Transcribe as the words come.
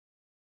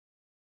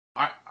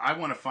I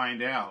want to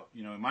find out,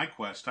 in my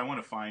quest, I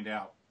want to find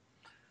out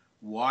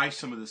why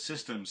some of the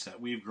systems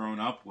that we've grown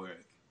up with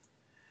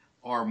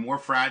are more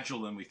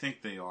fragile than we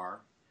think they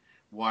are,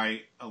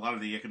 why a lot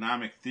of the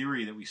economic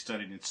theory that we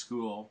studied in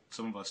school,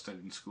 some of us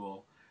studied in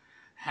school,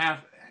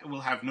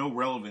 will have no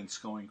relevance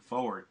going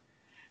forward,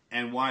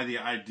 and why the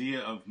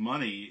idea of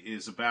money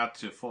is about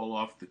to fall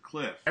off the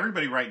cliff.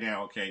 Everybody right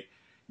now, okay,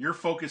 you're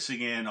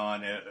focusing in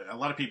on, a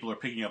lot of people are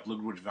picking up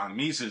Ludwig von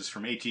Mises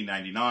from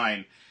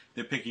 1899.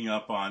 They're picking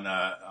up on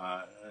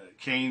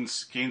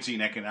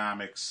Keynesian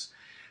economics.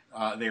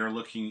 They are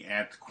looking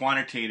at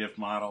quantitative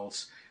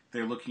models.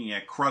 They're looking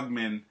at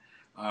Krugman.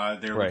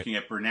 They're Right. looking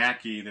at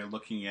Bernanke. They're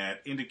looking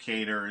at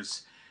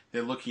indicators.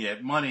 They're looking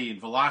at money and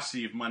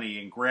velocity of money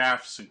and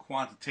graphs and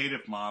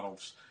quantitative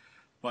models.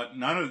 But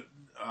none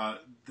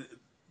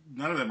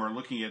of them are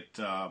looking at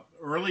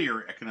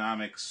earlier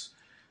economics,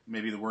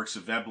 maybe the works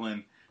of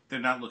Veblen. They're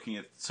not looking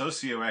at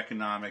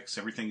socioeconomics.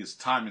 Everything is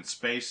time and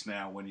space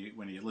now. When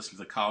you listen to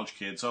the college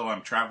kids, oh,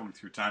 I'm traveling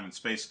through time and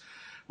space.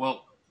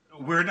 Well,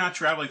 we're not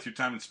traveling through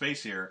time and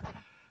space here.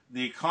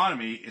 The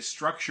economy is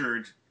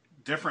structured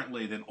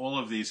differently than all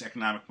of these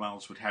economic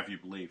models would have you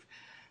believe.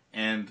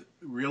 And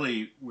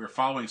really, we're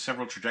following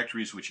several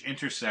trajectories which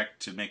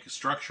intersect to make a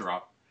structure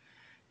up.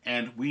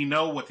 And we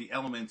know what the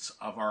elements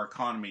of our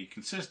economy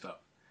consist of.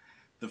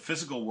 The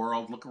physical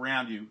world, look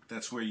around you,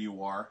 that's where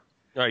you are.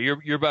 All right,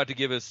 you're about to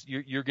give us.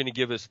 You're going to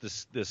give us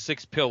the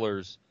 6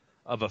 pillars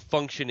of a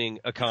functioning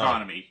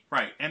economy.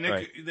 Right? And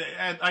Right.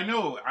 and I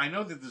know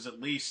that there's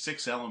at least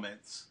 6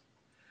 elements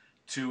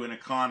to an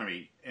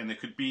economy, and there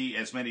could be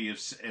as many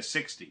as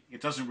 60.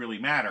 It doesn't really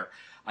matter.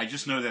 I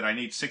just know that I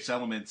need 6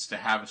 elements to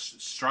have a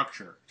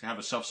structure, to have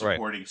a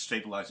self-supporting,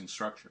 stabilizing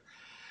structure.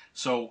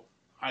 So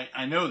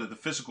I know that the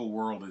physical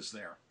world is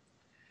there.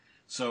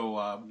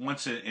 So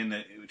once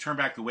turn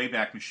back the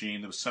Wayback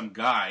Machine, there was some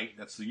guy,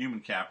 that's the human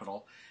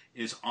capital,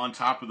 is on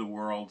top of the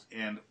world,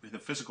 and the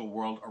physical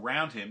world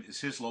around him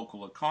is his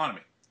local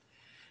economy.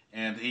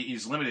 And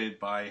he's limited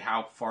by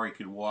how far he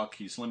could walk.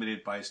 He's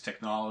limited by his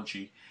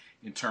technology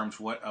in terms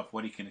of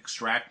what he can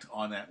extract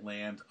on that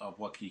land, of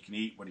what he can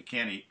eat, what he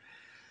can't eat.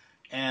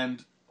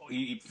 And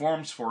he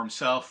forms for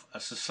himself a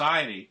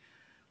society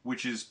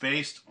which is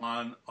based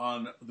on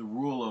the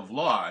rule of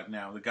law.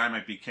 Now, the guy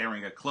might be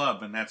carrying a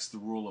club, and that's the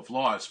rule of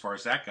law as far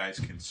as that guy's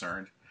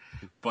concerned.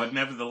 But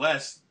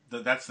nevertheless,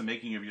 that's the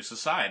making of your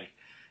society.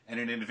 And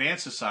in an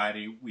advanced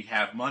society, we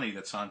have money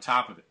that's on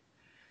top of it.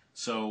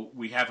 So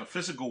we have a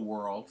physical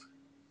world,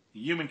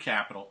 human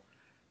capital,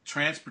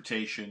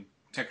 transportation,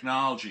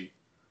 technology,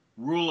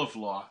 rule of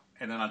law,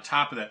 and then on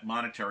top of that,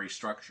 monetary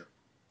structure.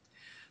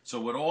 So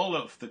what all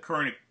of the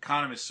current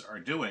economists are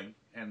doing,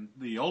 and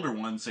the older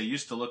ones, they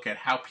used to look at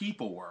how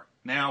people work.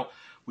 Now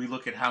we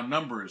look at how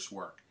numbers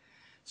work.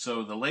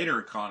 So the later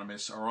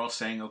economists are all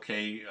saying,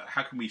 okay,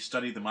 how can we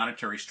study the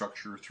monetary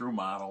structure through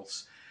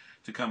models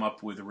to come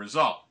up with a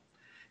result?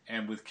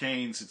 And with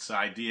Keynes, it's the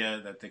idea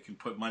that they can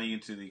put money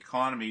into the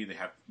economy, they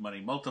have money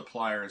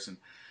multipliers, and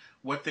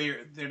what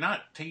they're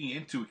not taking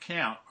into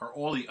account are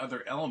all the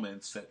other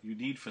elements that you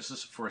need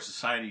for a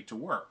society to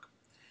work.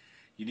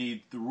 You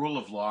need the rule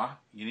of law,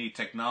 you need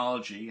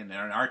technology, and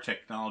our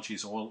technology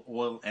is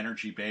oil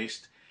energy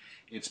based.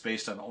 It's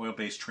based on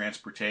oil-based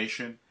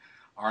transportation.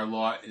 Our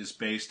law is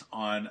based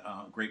on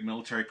great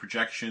military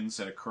projections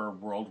that occur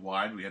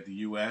worldwide. We have the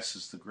U.S.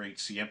 as the great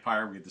sea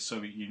empire. We have the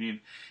Soviet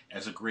Union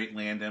as a great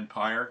land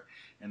empire,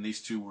 and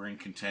these two were in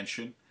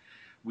contention.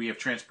 We have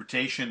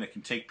transportation that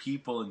can take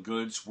people and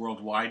goods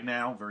worldwide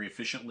now very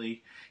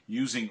efficiently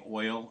using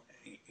oil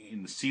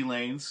in the sea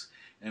lanes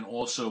and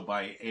also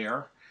by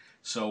air.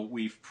 So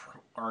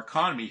our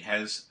economy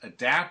has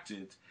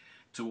adapted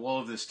to all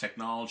of this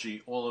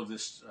technology, all of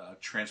this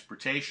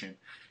transportation.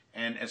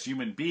 And as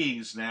human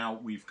beings now,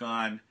 we've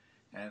gone,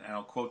 and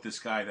I'll quote this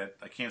guy that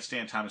I can't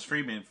stand, Thomas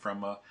Friedman,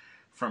 from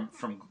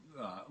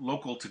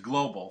local to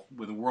global,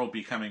 with the world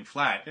becoming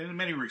flat. And in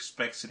many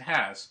respects, it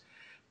has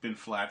been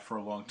flat for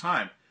a long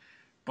time.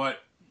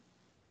 But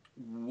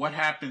what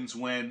happens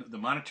when the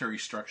monetary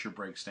structure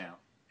breaks down?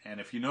 And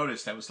if you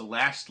notice, that was the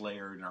last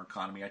layer in our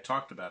economy I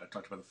talked about. I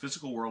talked about the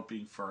physical world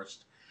being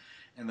first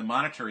and the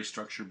monetary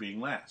structure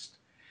being last.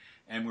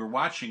 And we're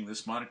watching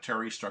this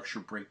monetary structure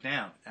break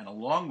down. And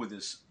along with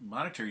this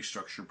monetary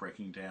structure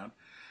breaking down,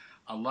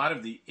 a lot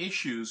of the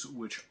issues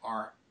which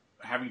are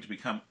having to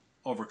become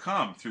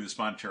overcome through this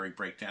monetary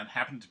breakdown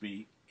happen to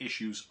be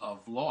issues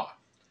of law.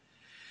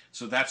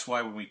 So that's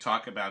why when we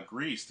talk about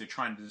Greece, they're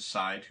trying to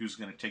decide who's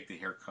going to take the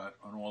haircut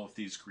on all of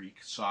these Greek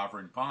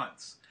sovereign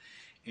bonds.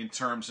 In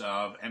terms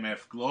of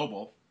MF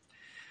Global,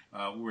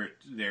 where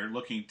they're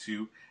looking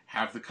to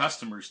have the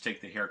customers take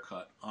the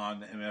haircut on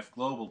the MF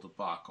Global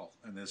debacle.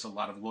 And there's a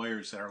lot of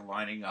lawyers that are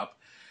lining up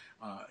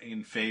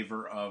in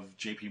favor of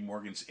JP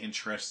Morgan's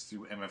interests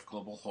through MF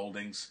Global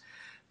Holdings.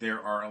 There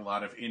are a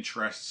lot of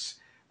interests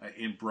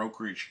in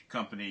brokerage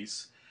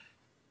companies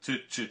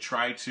to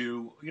try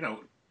to,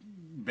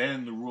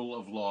 bend the rule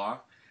of law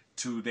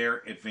to their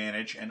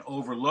advantage and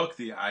overlook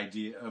the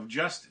idea of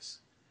justice.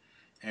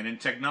 And in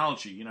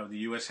technology, the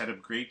U.S. had a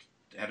great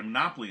had a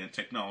monopoly on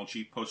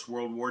technology post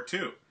World War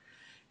II.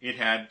 It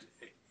had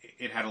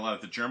a lot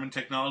of the German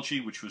technology,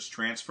 which was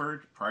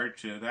transferred. Prior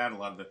to that, a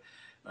lot of the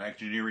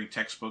engineering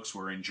textbooks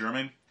were in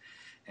German.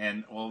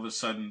 And all of a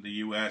sudden, the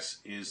U.S.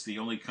 is the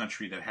only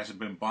country that hasn't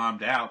been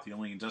bombed out, the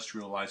only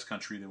industrialized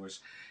country. There was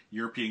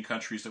European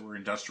countries that were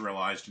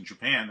industrialized, and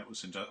Japan that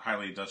was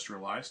highly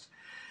industrialized.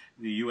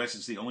 The U.S.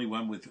 is the only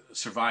one with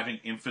surviving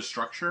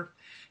infrastructure,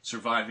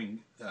 surviving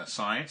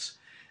science.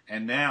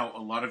 And now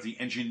a lot of the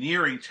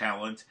engineering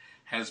talent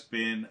has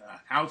been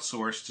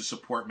outsourced to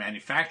support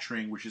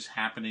manufacturing, which is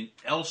happening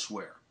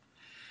elsewhere.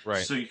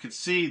 Right. So you can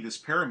see this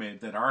pyramid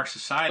that our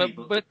society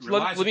but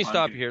relies let me upon.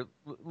 stop you here.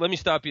 Let me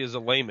stop you as a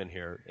layman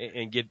here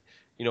and get,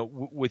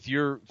 with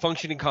your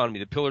functioning economy,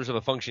 the pillars of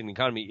a functioning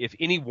economy, if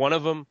any one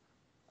of them,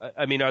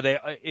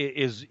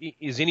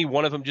 is any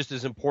one of them just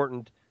as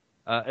important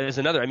as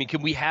another? I mean,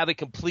 can we have a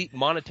complete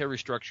monetary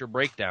structure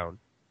breakdown,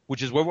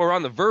 which is what we're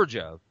on the verge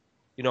of,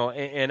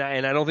 and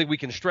I don't think we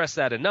can stress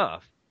that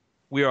enough.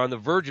 We are on the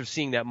verge of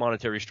seeing that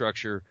monetary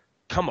structure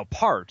come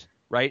apart,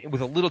 right? With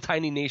a little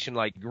tiny nation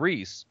like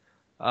Greece.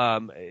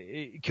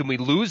 Can we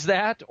lose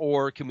that,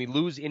 or can we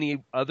lose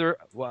any other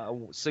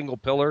single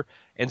pillar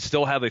and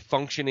still have a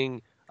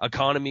functioning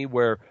economy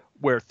where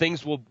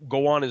things will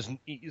go on as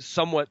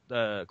somewhat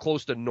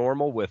close to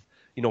normal, with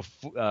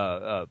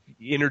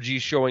energy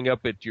showing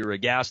up at your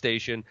gas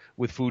station,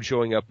 with food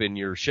showing up in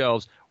your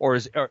shelves, or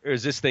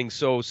is this thing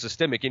so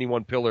systemic any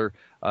one pillar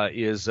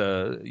is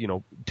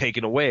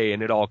taken away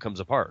and it all comes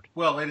apart?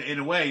 Well, in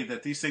a way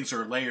that these things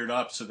are layered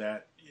up so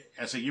that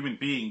as a human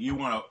being, you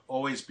want to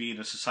always be in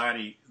a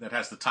society that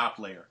has the top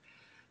layer.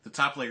 The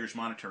top layer is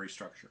monetary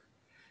structure.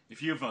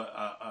 If you have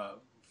a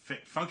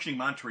functioning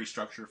monetary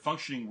structure,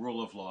 functioning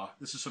rule of law,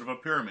 this is sort of a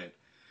pyramid,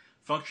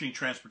 functioning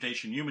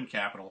transportation, human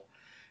capital,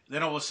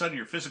 then all of a sudden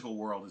your physical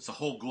world is the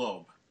whole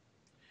globe.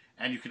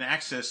 And you can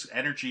access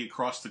energy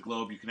across the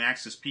globe. You can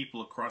access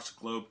people across the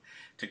globe,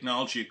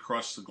 technology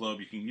across the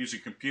globe. You can use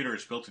your computer.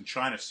 It's built in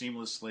China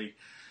seamlessly.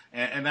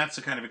 And that's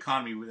the kind of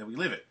economy that we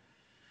live in.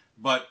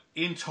 But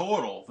in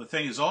total, the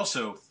thing is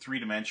also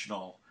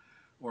three-dimensional,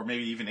 or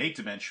maybe even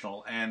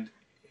eight-dimensional, and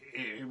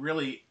it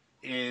really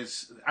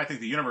is. I think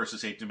the universe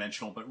is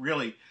eight-dimensional, but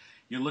really,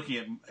 you're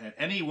looking at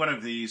any one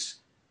of these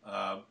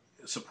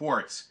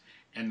supports,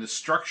 and the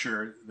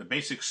structure, the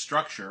basic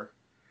structure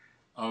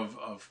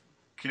of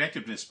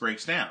connectiveness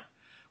breaks down.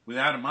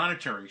 Without a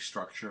monetary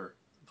structure,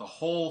 the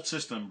whole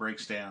system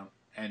breaks down,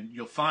 and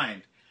you'll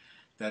find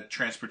that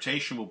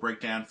transportation will break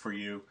down for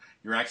you,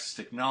 your access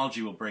to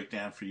technology will break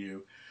down for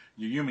you.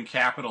 Your human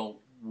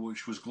capital,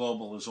 which was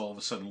global, is all of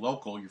a sudden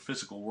local. Your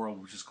physical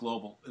world, which is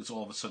global, is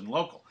all of a sudden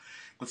local.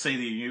 Let's say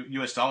the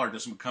U.S. dollar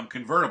doesn't become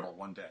convertible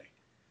one day,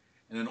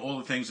 and then all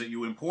the things that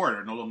you import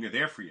are no longer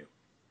there for you.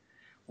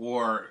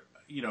 Or,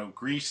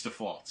 Greece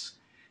defaults,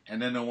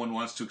 and then no one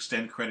wants to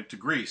extend credit to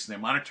Greece, and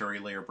their monetary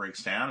layer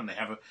breaks down, and they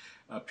have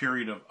a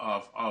period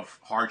of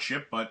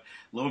hardship, but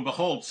lo and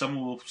behold,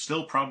 someone will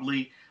still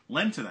probably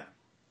lend to them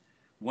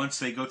once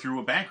they go through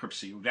a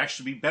bankruptcy. It would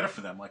actually be better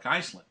for them, like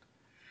Iceland.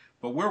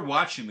 But we're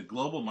watching the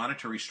global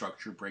monetary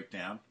structure break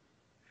down.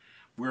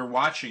 We're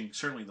watching,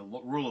 certainly, the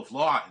rule of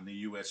law in the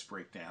U.S.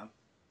 break down.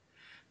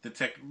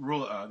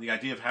 The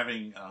idea of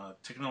having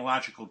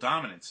technological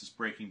dominance is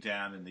breaking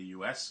down in the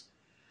U.S.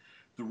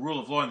 The rule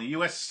of law in the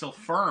U.S. is still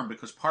firm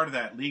because part of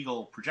that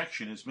legal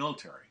projection is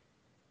military.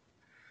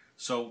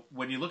 So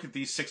when you look at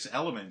these 6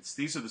 elements,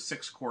 these are the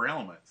 6 core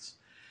elements.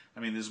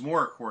 I mean, there's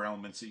more core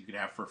elements that you could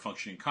have for a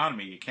functioning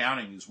economy.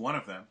 Accounting is one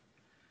of them.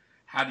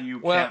 How do you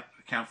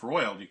account for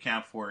oil? Do you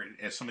account for it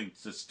as something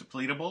that's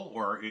depletable,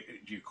 or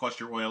do you cost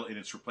your oil in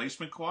its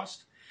replacement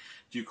cost?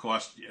 Do you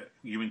cost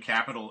human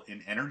capital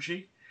in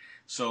energy?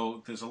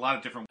 So there's a lot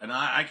of different, and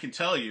I can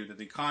tell you that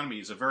the economy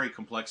is a very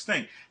complex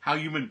thing. How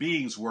human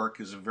beings work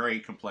is a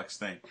very complex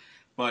thing.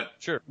 But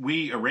sure,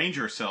 we arrange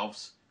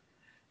ourselves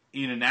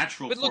in a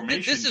natural formation.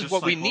 Look, this is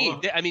what we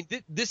need. I mean,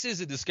 this is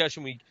a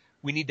discussion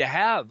we need to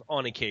have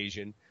on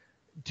occasion,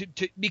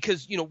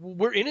 because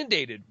we're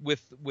inundated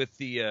with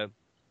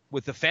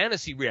the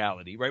fantasy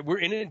reality, right? We're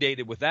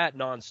inundated with that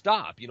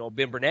nonstop.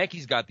 Ben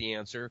Bernanke's got the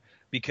answer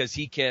because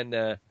he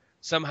can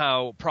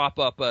somehow prop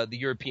up the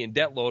European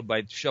debt load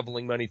by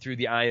shoveling money through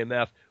the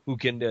IMF, who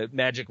can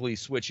magically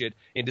switch it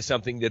into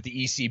something that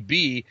the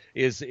ECB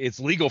it's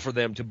legal for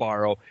them to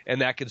borrow,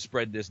 and that can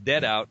spread this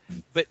debt out.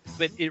 But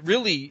it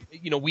really,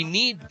 we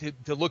need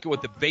to look at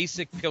what the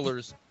basic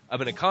pillars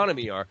of an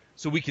economy are,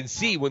 so we can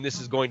see when this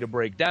is going to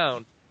break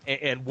down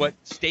and what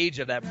stage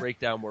of that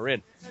breakdown we're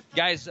in.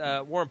 Guys,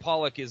 Warren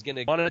Pollack is going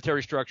to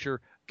monetary structure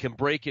can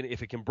break in.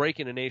 If it can break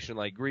in a nation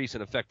like Greece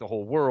and affect the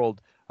whole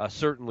world,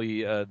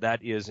 certainly that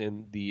is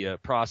in the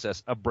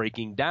process of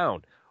breaking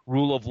down.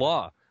 Rule of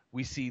law.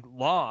 We see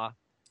law,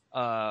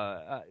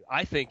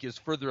 I think, is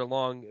further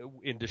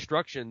along in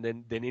destruction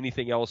than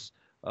anything else,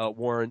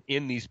 Warren,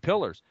 in these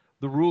pillars.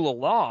 The rule of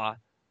law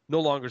no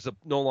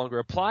longer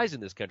applies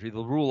in this country.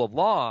 The rule of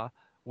law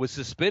was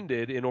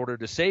suspended in order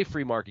to save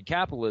free market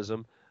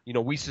capitalism.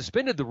 We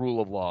suspended the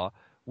rule of law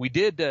we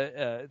did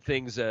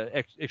things,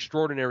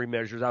 extraordinary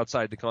measures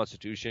outside the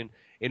Constitution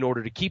in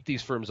order to keep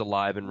these firms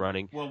alive and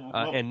running.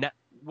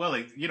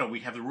 We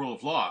have the rule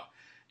of law,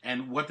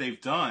 and what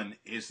they've done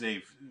is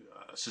they've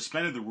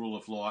suspended the rule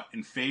of law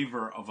in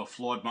favor of a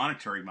flawed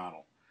monetary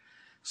model.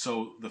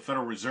 So the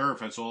Federal Reserve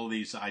has all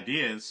these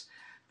ideas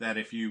that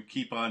if you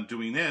keep on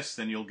doing this,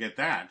 then you'll get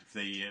that.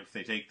 If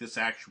they take this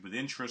action with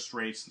interest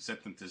rates and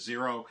set them to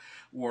zero,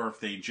 or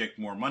if they inject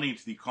more money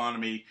into the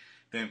economy,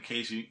 then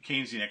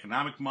Keynesian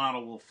economic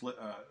model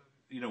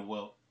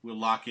will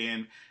lock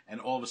in, and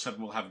all of a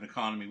sudden we'll have an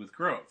economy with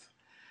growth.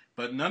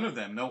 But none of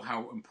them know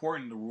how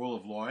important the rule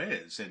of law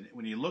is. And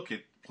when you look at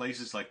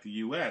places like the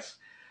U.S.,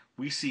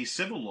 we see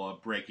civil law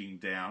breaking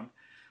down.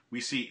 We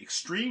see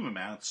extreme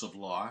amounts of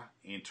law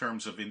in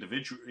terms of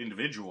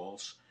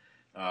individuals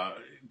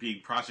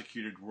being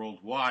prosecuted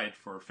worldwide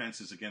for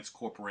offenses against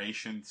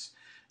corporations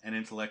and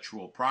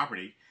intellectual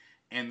property.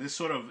 And this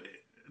sort of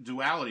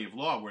duality of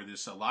law, where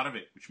there's a lot of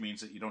it, which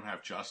means that you don't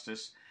have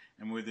justice,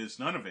 and where there's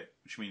none of it,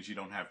 which means you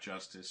don't have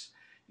justice,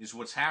 is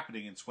what's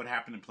happening. It's what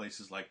happened in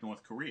places like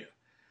North Korea.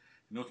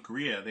 In North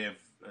Korea, they have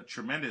a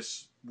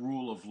tremendous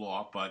rule of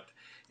law, but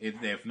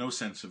they have no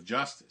sense of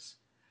justice,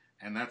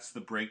 and that's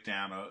the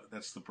breakdown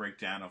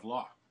of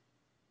law.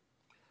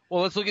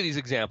 Well, let's look at these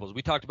examples.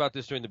 We talked about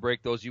this during the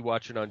break. Those of you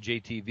watching on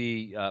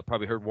JTV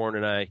probably heard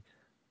Warren and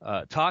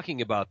I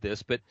talking about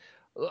this. But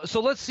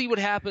so let's see what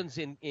happens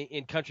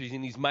in countries,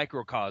 in these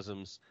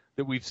microcosms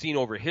that we've seen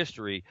over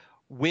history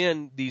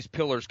when these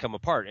pillars come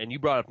apart. And you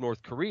brought up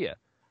North Korea.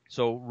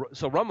 So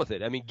run with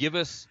it. I mean, give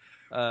us.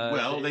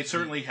 They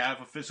certainly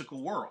have a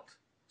physical world.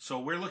 So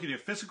we're looking at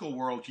a physical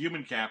world,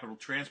 human capital,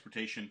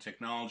 transportation,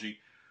 technology,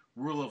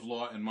 rule of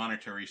law, and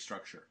monetary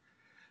structure.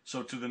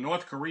 So to the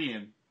North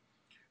Korean,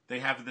 they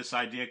have this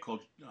idea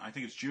called, I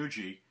think it's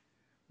Juji,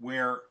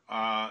 where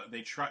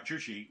they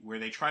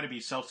try to be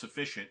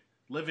self-sufficient,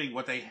 living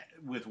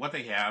with what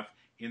they have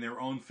in their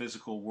own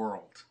physical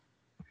world.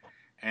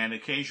 And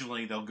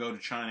occasionally they'll go to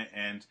China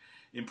and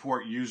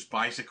import used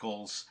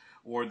bicycles,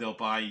 or they'll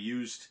buy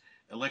used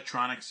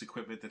electronics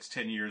equipment that's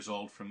 10 years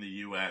old from the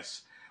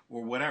U.S.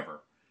 or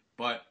whatever.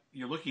 But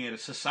you're looking at a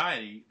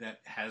society that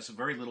has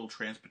very little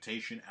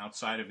transportation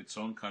outside of its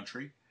own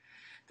country.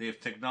 They have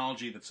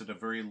technology that's at a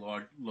very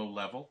low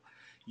level.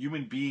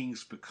 Human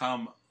beings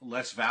become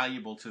less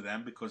valuable to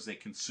them because they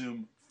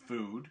consume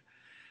food.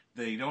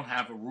 They don't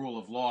have a rule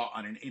of law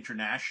on an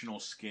international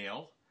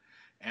scale.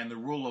 And the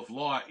rule of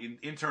law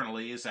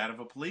internally is that of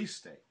a police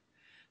state.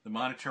 The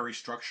monetary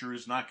structure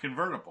is not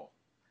convertible.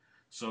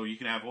 So you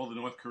can have all the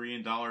North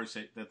Korean dollars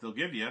that they'll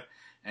give you,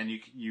 and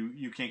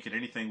you can't get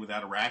anything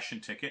without a ration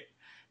ticket,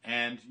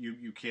 and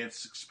you can't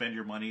spend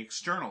your money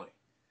externally.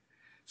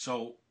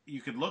 So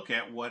you could look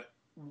at what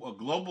a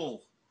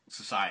global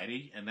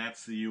society, and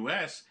that's the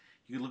U.S.,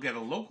 you could look at a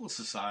local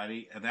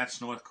society, and that's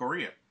North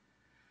Korea.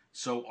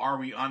 So are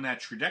we on that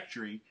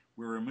trajectory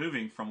where we're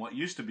moving from what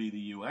used to be the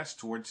U.S.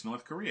 towards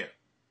North Korea?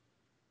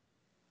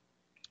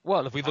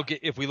 Well, if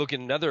we look at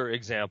another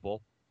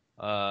example,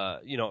 I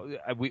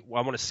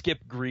want to skip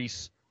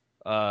Greece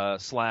 /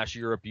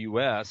 Europe,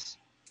 U.S.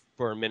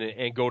 for a minute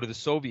and go to the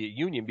Soviet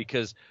Union,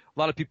 because a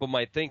lot of people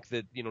might think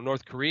that,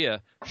 North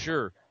Korea,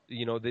 sure,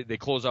 they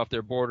close off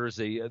their borders,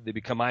 they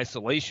become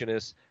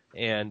isolationists,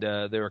 and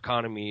their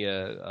economy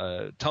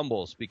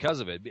tumbles because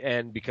of it,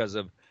 and because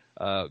of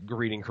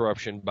greed and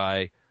corruption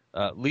by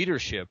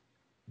leadership.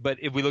 But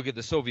if we look at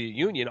the Soviet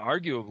Union,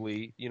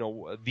 arguably,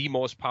 the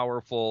most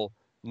powerful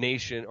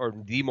nation, or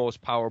the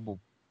most powerful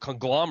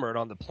conglomerate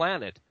on the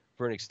planet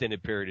for an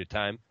extended period of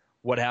time,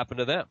 what happened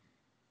to them?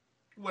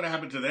 What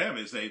happened to them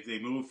is they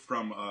moved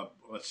from a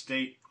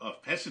state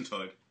of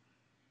peasanthood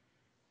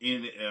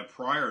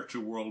prior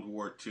to World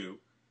War II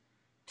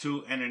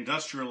to an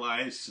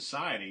industrialized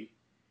society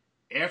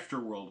after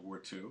World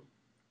War II,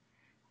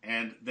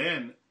 and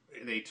then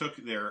they took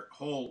their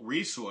whole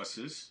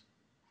resources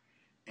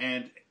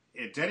and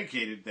it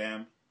dedicated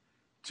them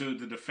to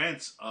the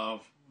defense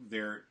of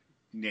their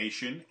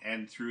nation,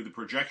 and through the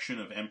projection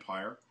of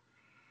empire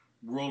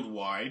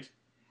worldwide.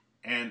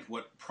 And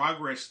what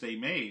progress they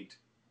made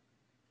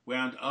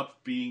wound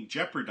up being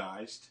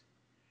jeopardized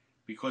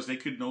because they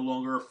could no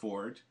longer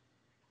afford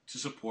to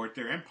support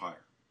their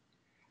empire.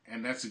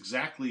 And that's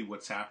exactly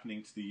what's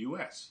happening to the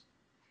U.S.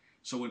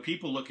 So when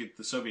people look at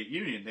the Soviet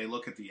Union, they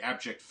look at the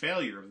abject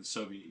failure of the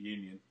Soviet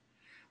Union,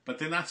 but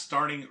they're not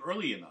starting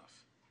early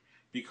enough,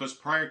 because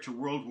prior to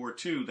World War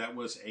II, that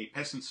was a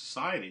peasant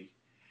society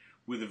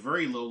with a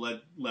very low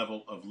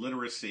level of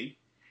literacy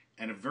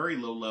and a very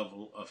low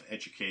level of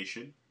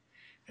education.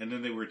 And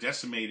then they were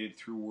decimated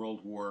through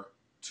World War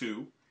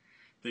II.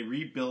 They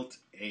rebuilt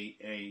an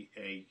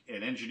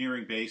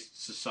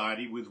engineering-based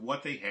society with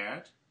what they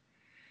had,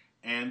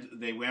 and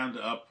they wound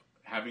up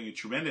having a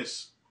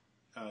tremendous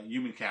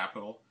human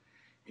capital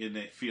in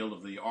the field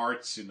of the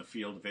arts, in the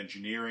field of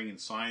engineering and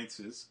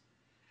sciences,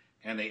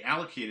 and they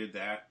allocated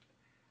that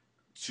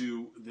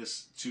to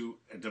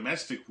a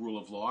domestic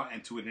rule of law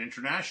and to an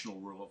international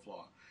rule of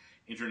law.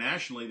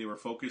 Internationally, they were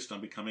focused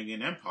on becoming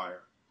an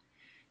empire.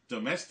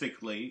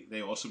 domestically,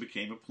 they also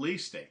became a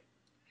police state.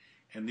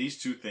 And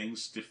these two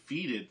things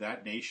defeated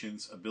that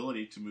nation's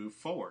ability to move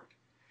forward.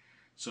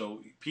 So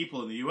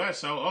people in the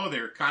U.S.,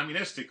 they're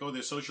communistic,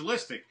 they're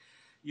socialistic,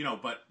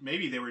 but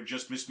maybe they were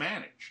just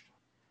mismanaged.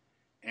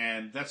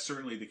 And that's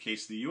certainly the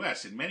case in the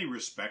U.S. In many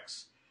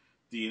respects,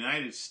 the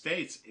United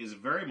States is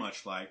very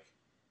much like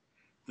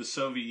the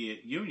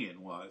Soviet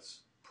Union was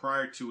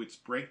prior to its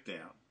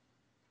breakdown,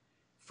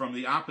 from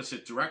the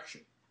opposite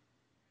direction.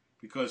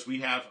 Because we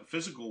have a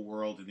physical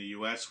world in the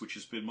U.S. which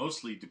has been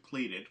mostly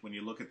depleted. When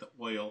you look at the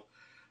oil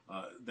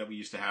that we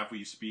used to have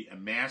be a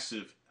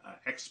massive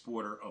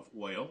exporter of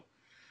oil.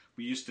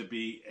 We used to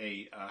be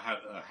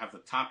have the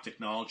top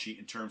technology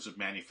in terms of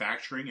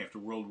manufacturing. After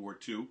World War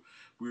II,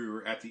 we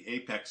were at the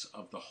apex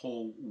of the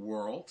whole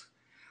world.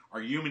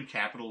 Our human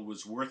capital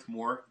was worth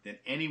more than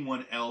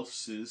anyone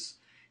else's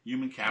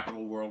human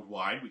capital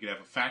worldwide. We could have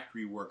a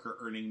factory worker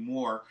earning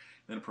more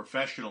than a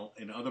professional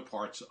in other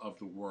parts of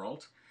the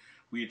world.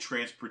 We had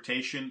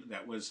transportation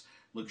that was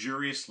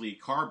luxuriously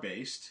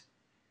car-based,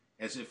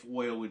 as if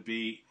oil would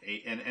be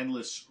an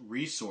endless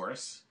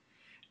resource.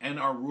 And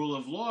our rule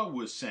of law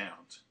was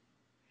sound.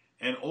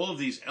 And all of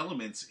these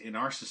elements in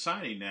our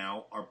society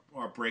now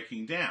are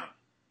breaking down.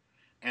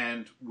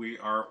 And we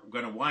are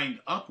going to wind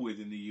up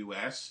with, in the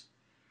U.S.,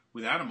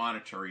 without a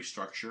monetary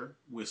structure,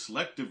 with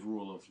selective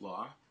rule of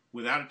law,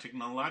 without a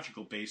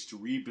technological base to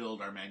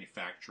rebuild our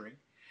manufacturing.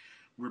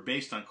 We're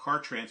based on car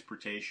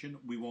transportation.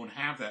 We won't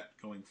have that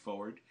going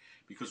forward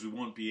because we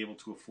won't be able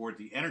to afford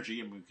the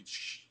energy, and we could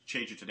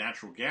change it to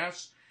natural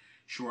gas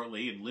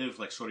shortly and live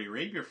like Saudi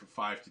Arabia for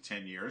 5 to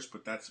 10 years,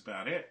 but that's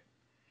about it.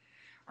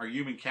 Our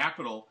human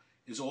capital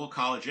is all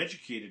college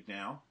educated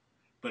now,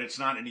 but it's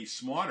not any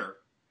smarter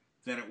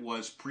than it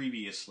was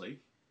previously.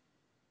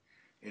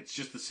 It's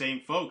just the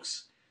same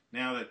folks.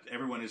 Now that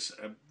everyone is,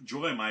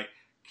 Joy, my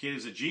kid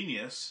is a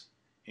genius.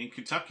 In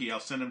Kentucky, I'll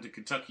send him to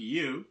Kentucky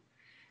U,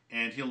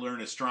 and he'll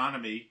learn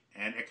astronomy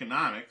and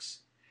economics,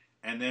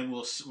 and then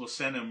we'll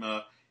send him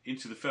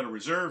into the Federal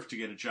Reserve to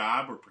get a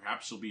job, or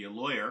perhaps he'll be a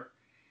lawyer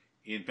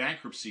in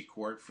bankruptcy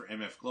court for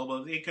MF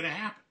Global. It ain't going to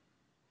happen.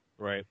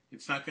 Right.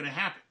 It's not going to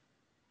happen.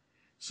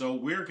 So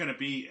we're going to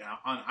be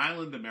on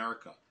island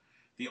America.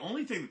 The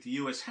only thing that the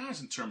U.S.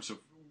 has in terms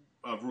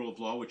of rule of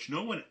law, which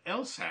no one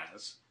else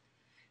has,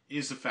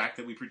 is the fact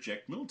that we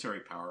project military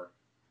power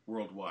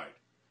worldwide.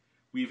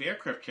 We have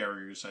aircraft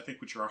carriers, I think,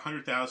 which are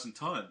 100,000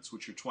 tons,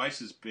 which are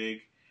twice as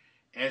big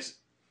as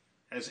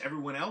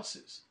everyone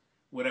else's.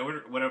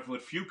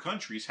 What few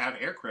countries have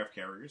aircraft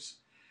carriers.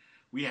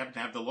 We happen to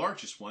have the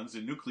largest ones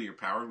in nuclear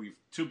power. We have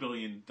 $2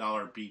 billion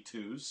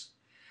B-2s.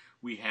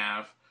 We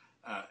have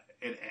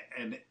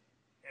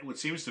what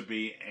seems to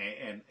be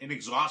an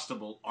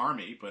inexhaustible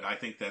army, but I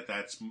think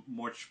that's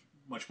much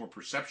more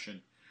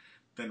perception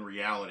than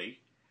reality.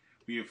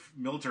 We have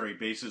military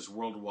bases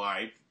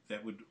worldwide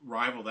that would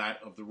rival that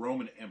of the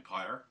Roman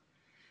Empire.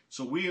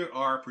 So we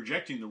are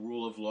projecting the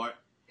rule of law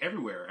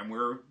everywhere, and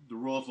where the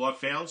rule of law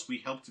fails, we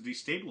help to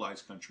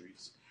destabilize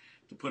countries,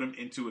 to put them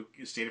into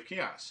a state of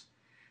chaos.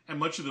 And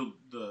much of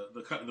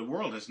the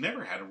world has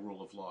never had a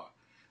rule of law.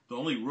 The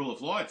only rule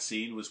of law it's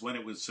seen was when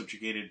it was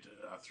subjugated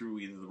through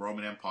either the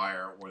Roman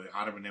Empire or the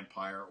Ottoman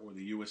Empire or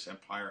the U.S.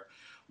 Empire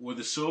or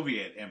the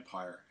Soviet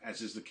Empire,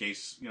 as is the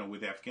case,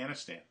 with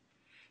Afghanistan.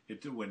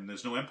 When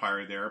there's no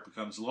empire there, it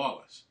becomes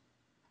lawless.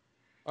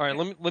 All right,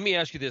 let me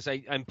ask you this.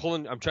 I'm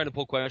trying to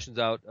pull questions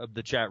out of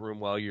the chat room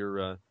while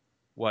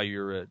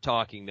you're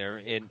talking there,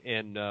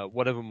 and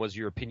one of them was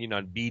your opinion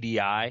on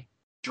BDI.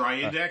 Dry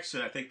index,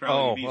 I think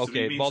probably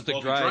means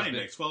Baltic dry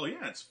index. Well,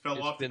 yeah, it's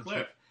fell off the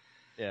cliff.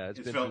 It's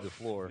been through the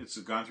floor. It's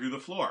gone through the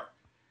floor.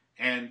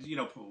 And,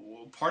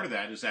 part of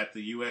that is that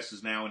the U.S.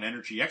 is now an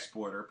energy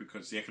exporter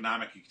because the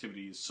economic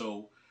activity is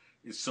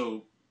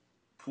so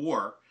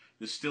poor.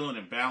 There's still an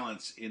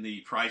imbalance in the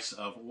price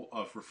of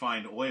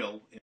refined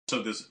oil.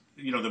 So there's,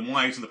 then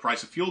why isn't the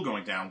price of fuel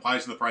going down? Why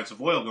isn't the price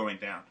of oil going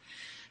down?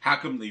 How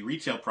come the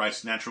retail price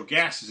of natural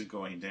gas isn't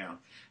going down?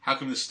 How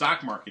come the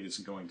stock market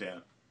isn't going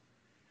down?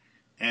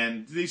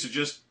 And these are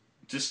just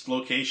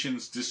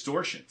dislocations,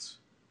 distortions.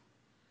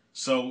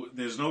 So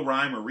there's no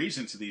rhyme or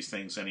reason to these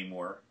things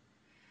anymore.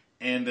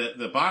 And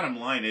the bottom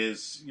line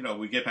is,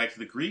 we get back to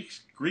the Greek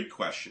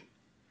question.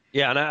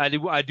 Yeah, and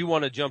I do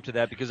want to jump to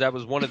that because that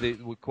was one of the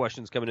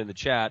questions coming in the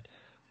chat,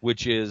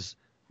 which is,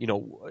 we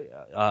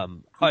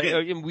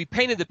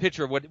painted the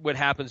picture of what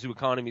happens to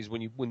economies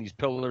when these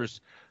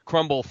pillars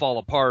crumble, fall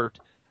apart.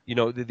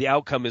 The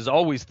outcome is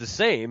always the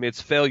same. It's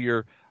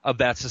failure of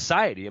that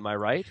society. Am I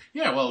right?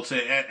 Yeah, well,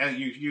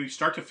 you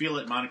start to feel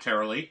it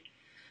monetarily.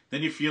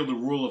 Then you feel the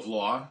rule of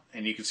law,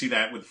 and you can see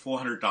that with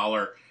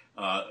 $400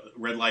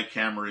 red light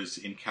cameras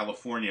in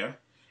California.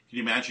 Can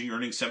you imagine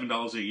earning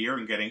 $7 a year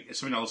and getting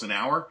 $7 an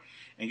hour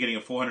and getting a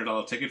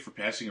 $400 ticket for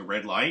passing a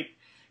red light?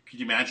 Could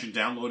you imagine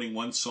downloading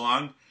one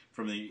song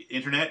from the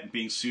internet and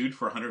being sued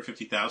for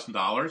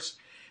 $150,000?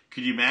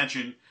 Could you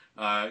imagine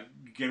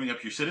giving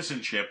up your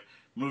citizenship,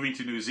 moving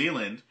to New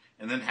Zealand,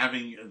 and then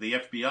having the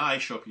FBI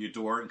show up at your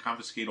door and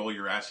confiscate all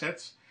your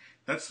assets?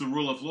 That's the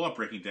rule of law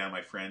breaking down,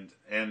 my friend.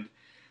 And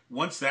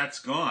once that's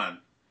gone,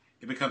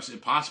 it becomes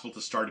impossible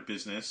to start a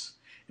business.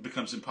 It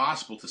becomes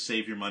impossible to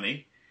save your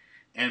money.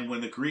 And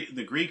when the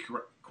Greek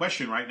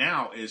question right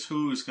now is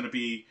who's going to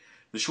be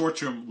the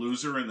short-term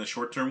loser and the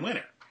short-term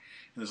winner.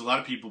 And there's a lot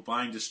of people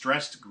buying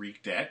distressed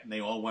Greek debt, and they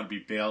all want to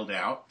be bailed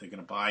out. They're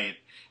going to buy it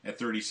at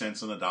 30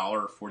 cents on the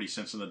dollar or 40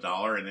 cents on the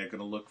dollar, and they're going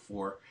to look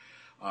for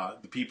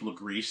the people of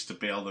Greece to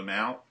bail them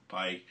out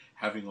by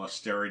having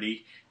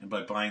austerity and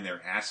by buying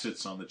their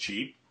assets on the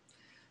cheap.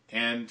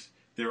 And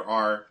there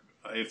are,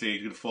 if they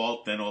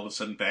default, then all of a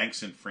sudden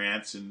banks in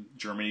France and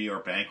Germany are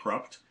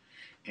bankrupt.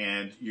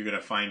 And you're going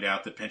to find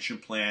out that pension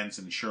plans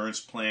and insurance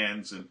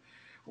plans and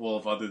all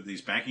of other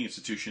these banking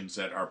institutions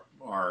that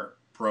are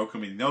broke,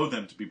 and we know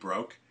them to be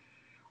broke,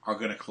 are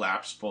going to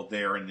collapse both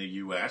there and in the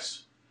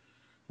U.S.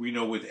 We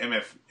know with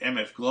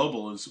MF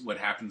Global is what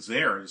happens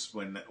there is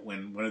when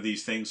one of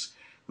these things,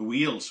 the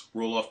wheels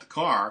roll off the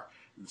car,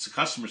 it's the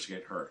customers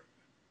get hurt.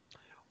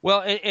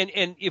 Well,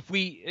 and if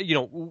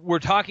we, we're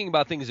talking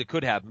about things that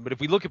could happen, but if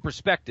we look at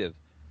perspective,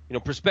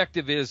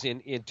 perspective is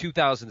in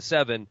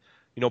 2007,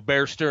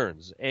 Bear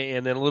Stearns,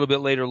 and then a little bit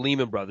later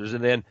Lehman Brothers,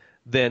 and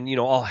then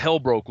all hell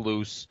broke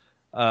loose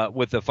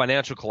with the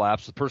financial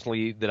collapse,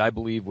 personally that I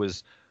believe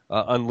was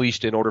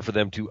unleashed in order for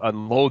them to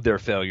unload their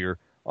failure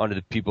onto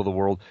the people of the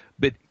world.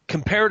 But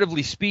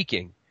comparatively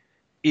speaking,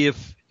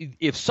 if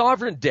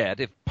sovereign debt,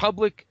 if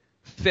public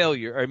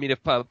failure,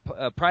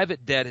 if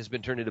private debt has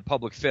been turned into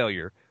public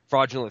failure,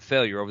 fraudulent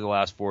failure over the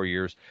last 4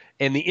 years,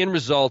 and the end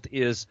result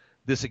is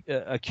this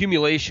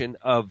accumulation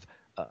of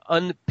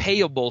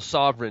unpayable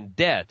sovereign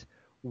debt,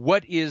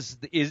 what is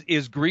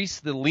Greece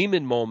the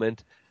Lehman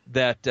moment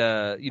that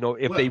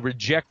if they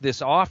reject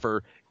this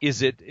offer,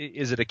 is it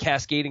a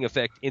cascading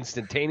effect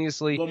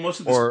instantaneously? Well, most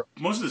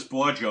of this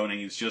barge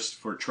owning is just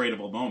for a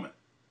tradable moment,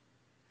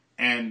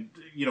 and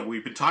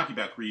we've been talking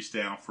about Greece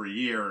now for a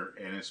year,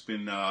 and it's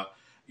been a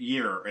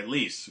year at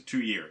least 2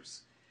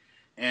 years,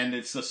 and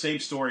it's the same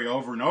story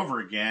over and over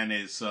again.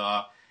 Is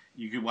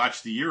you could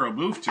watch the euro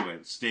move to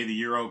it. Today the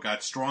euro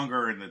got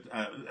stronger, and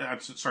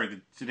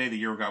today the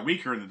euro got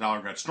weaker, and the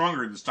dollar got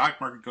stronger, and the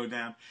stock market go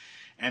down,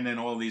 and then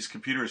all these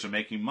computers are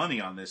making money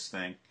on this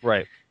thing,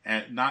 right?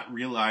 And not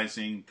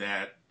realizing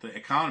that the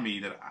economy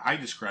that I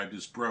described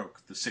as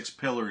broke, the 6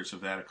 pillars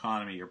of that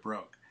economy are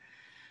broke.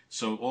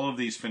 So all of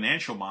these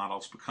financial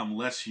models become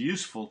less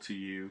useful to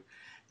you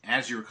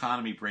as your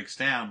economy breaks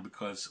down,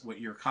 because what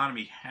your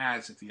economy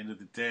has at the end of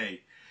the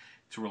day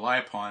to rely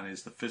upon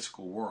is the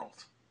physical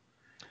world.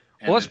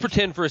 Well, let's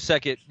pretend for a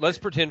second.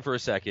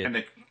 And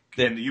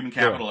the human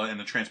capital and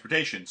the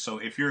transportation. So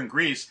if you're in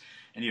Greece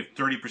and you have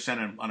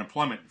 30%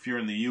 unemployment, if you're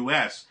in the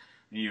U.S.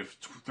 and you have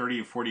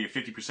 30 or 40 or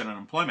 50%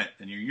 unemployment,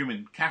 then your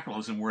human capital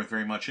isn't worth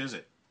very much, is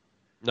it?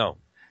 No,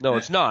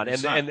 it's not.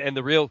 And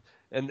the real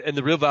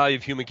value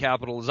of human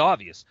capital is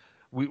obvious.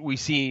 We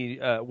see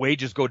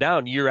wages go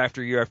down year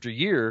after year after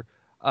year,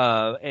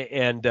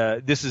 and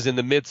this is in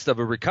the midst of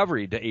a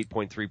recovery to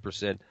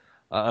 8.3%.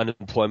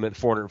 Unemployment,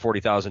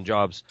 440,000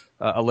 jobs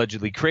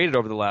allegedly created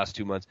over the last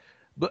 2 months.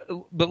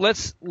 But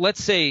let's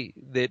say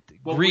that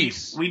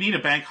Greece. We need a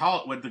bank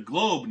holiday. What the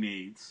globe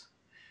needs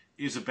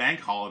is a bank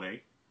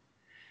holiday.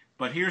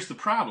 But here's the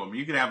problem: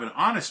 you could have an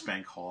honest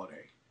bank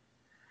holiday,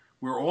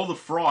 where all the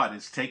fraud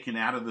is taken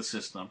out of the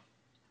system,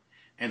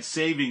 and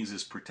savings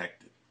is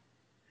protected.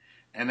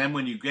 And then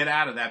when you get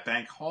out of that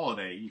bank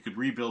holiday, you could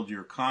rebuild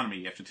your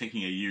economy after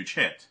taking a huge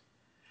hit.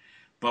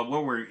 But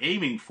what we're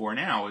aiming for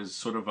now is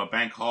sort of a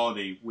bank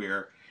holiday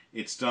where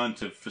it's done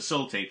to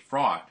facilitate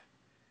fraud,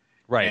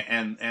 right?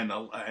 And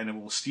it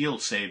will steal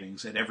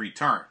savings at every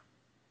turn.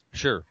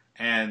 Sure.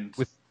 And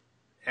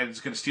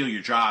it's going to steal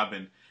your job.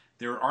 And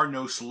there are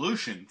no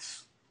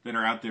solutions that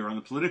are out there on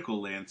the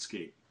political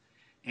landscape.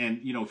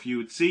 And if you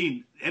had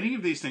seen any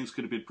of these things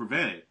could have been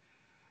prevented.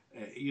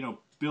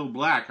 Bill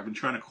Black. I've been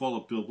trying to call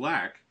up Bill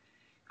Black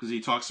because he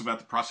talks about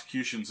the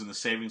prosecutions and the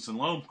savings and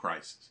loan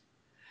crisis.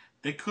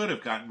 They could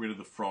have gotten rid of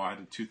the fraud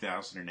in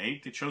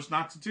 2008. They chose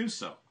not to do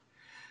so.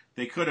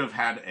 They could have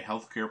had a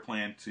healthcare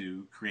plan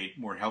to create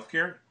more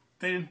healthcare.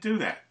 They didn't do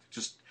that.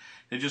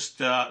 They're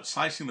just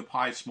slicing the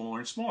pie smaller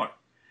and smaller.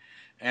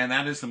 And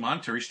that is the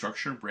monetary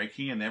structure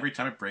breaking. And every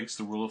time it breaks,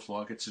 the rule of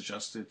law gets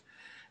adjusted,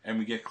 and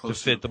we get closer to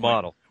fit the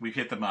model. We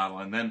hit the model,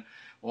 and then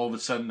all of a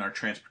sudden our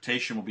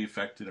transportation will be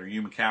affected. Our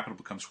human capital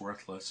becomes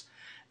worthless,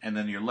 and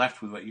then you're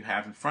left with what you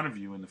have in front of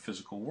you in the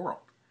physical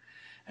world.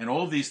 And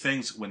all of these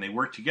things, when they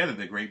work together,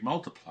 they're great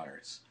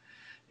multipliers.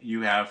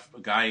 You have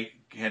a guy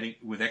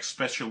with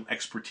special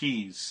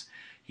expertise.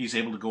 He's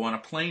able to go on a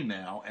plane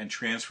now and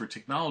transfer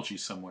technology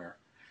somewhere.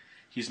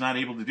 He's not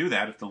able to do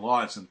that if the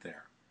law isn't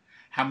there.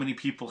 How many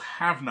people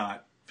have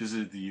not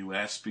visited the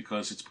U.S.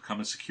 because it's become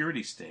a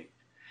security state?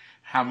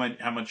 How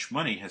much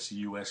money has the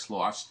U.S.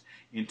 lost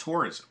in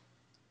tourism?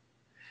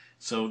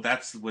 So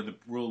that's when the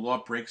rule of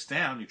law breaks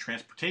down, your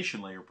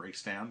transportation layer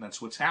breaks down.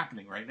 That's what's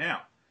happening right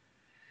now.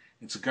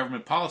 It's a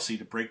government policy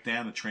to break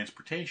down the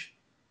transportation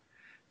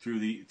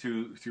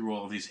through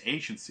all of these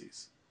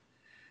agencies,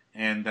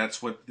 and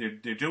that's what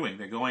they're doing.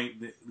 The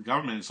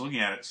government is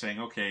looking at it, saying,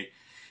 okay,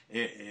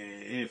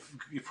 If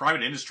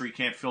private industry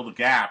can't fill the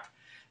gap,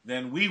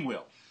 then we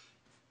will,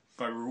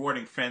 by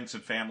rewarding friends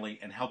and family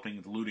and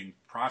helping the looting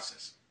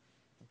process.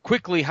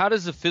 Quickly, how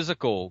does the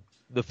physical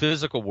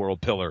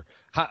world pillar?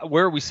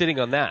 Where are we sitting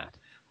on that?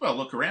 Well,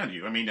 look around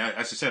you. I mean,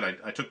 as I said,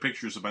 I took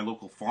pictures of my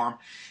local farm.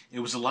 It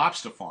was a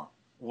lobster farm.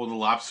 All the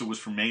lobster was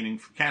from Maine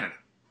and from Canada.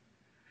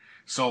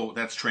 So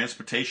that's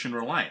transportation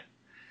reliant.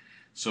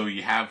 So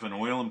you have an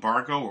oil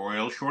embargo or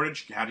oil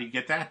shortage. How do you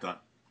get that done?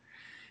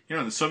 You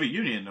know, in the Soviet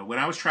Union, when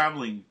I was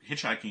traveling,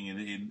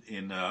 hitchhiking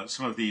in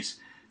some of these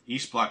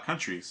East Bloc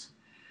countries,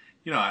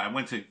 you know, I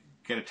went to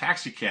get a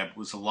taxi cab. It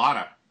was a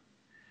Lada.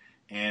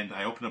 And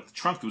I opened up the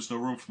trunk. There was no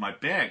room for my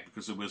bag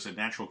because there was a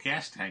natural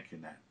gas tank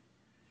in that.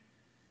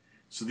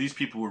 So these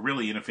people were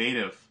really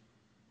innovative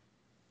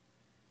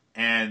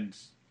and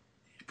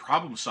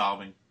problem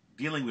solving,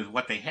 dealing with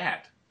what they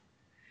had.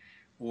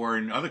 Or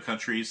in other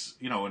countries,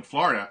 you know, in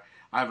Florida,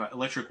 I have an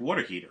electric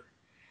water heater.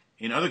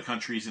 In other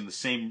countries in the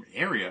same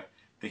area,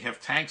 they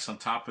have tanks on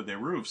top of their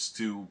roofs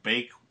to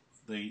bake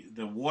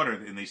the water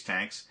in these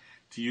tanks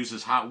to use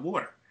as hot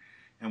water.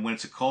 And when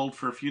it's cold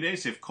for a few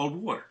days, they have cold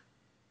water.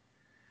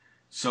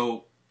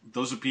 So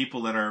those are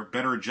people that are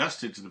better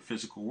adjusted to the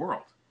physical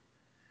world.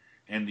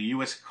 And the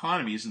U.S.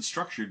 economy isn't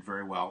structured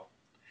very well.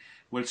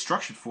 What it's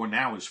structured for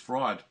now is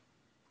fraud.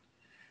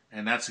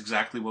 And that's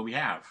exactly what we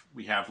have.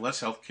 We have less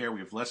health care, we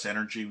have less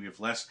energy, we have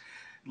less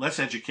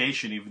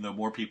education, even though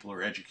more people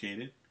are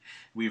educated.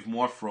 We have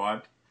more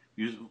fraud.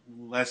 We have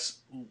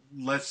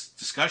less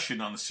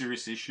discussion on the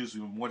serious issues.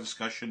 We have more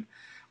discussion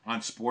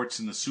on sports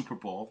and the Super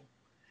Bowl.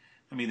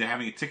 I mean, they're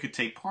having a ticker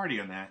tape party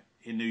on that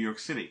in New York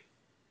City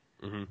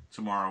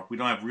tomorrow. We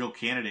don't have real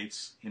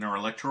candidates in our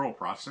electoral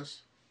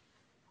process.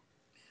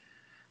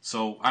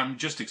 So I'm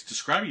just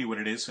describing you what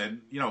it is.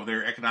 And, you know,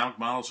 their economic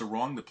models are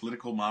wrong. The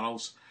political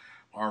models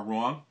are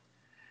wrong.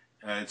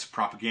 It's a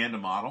propaganda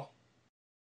model.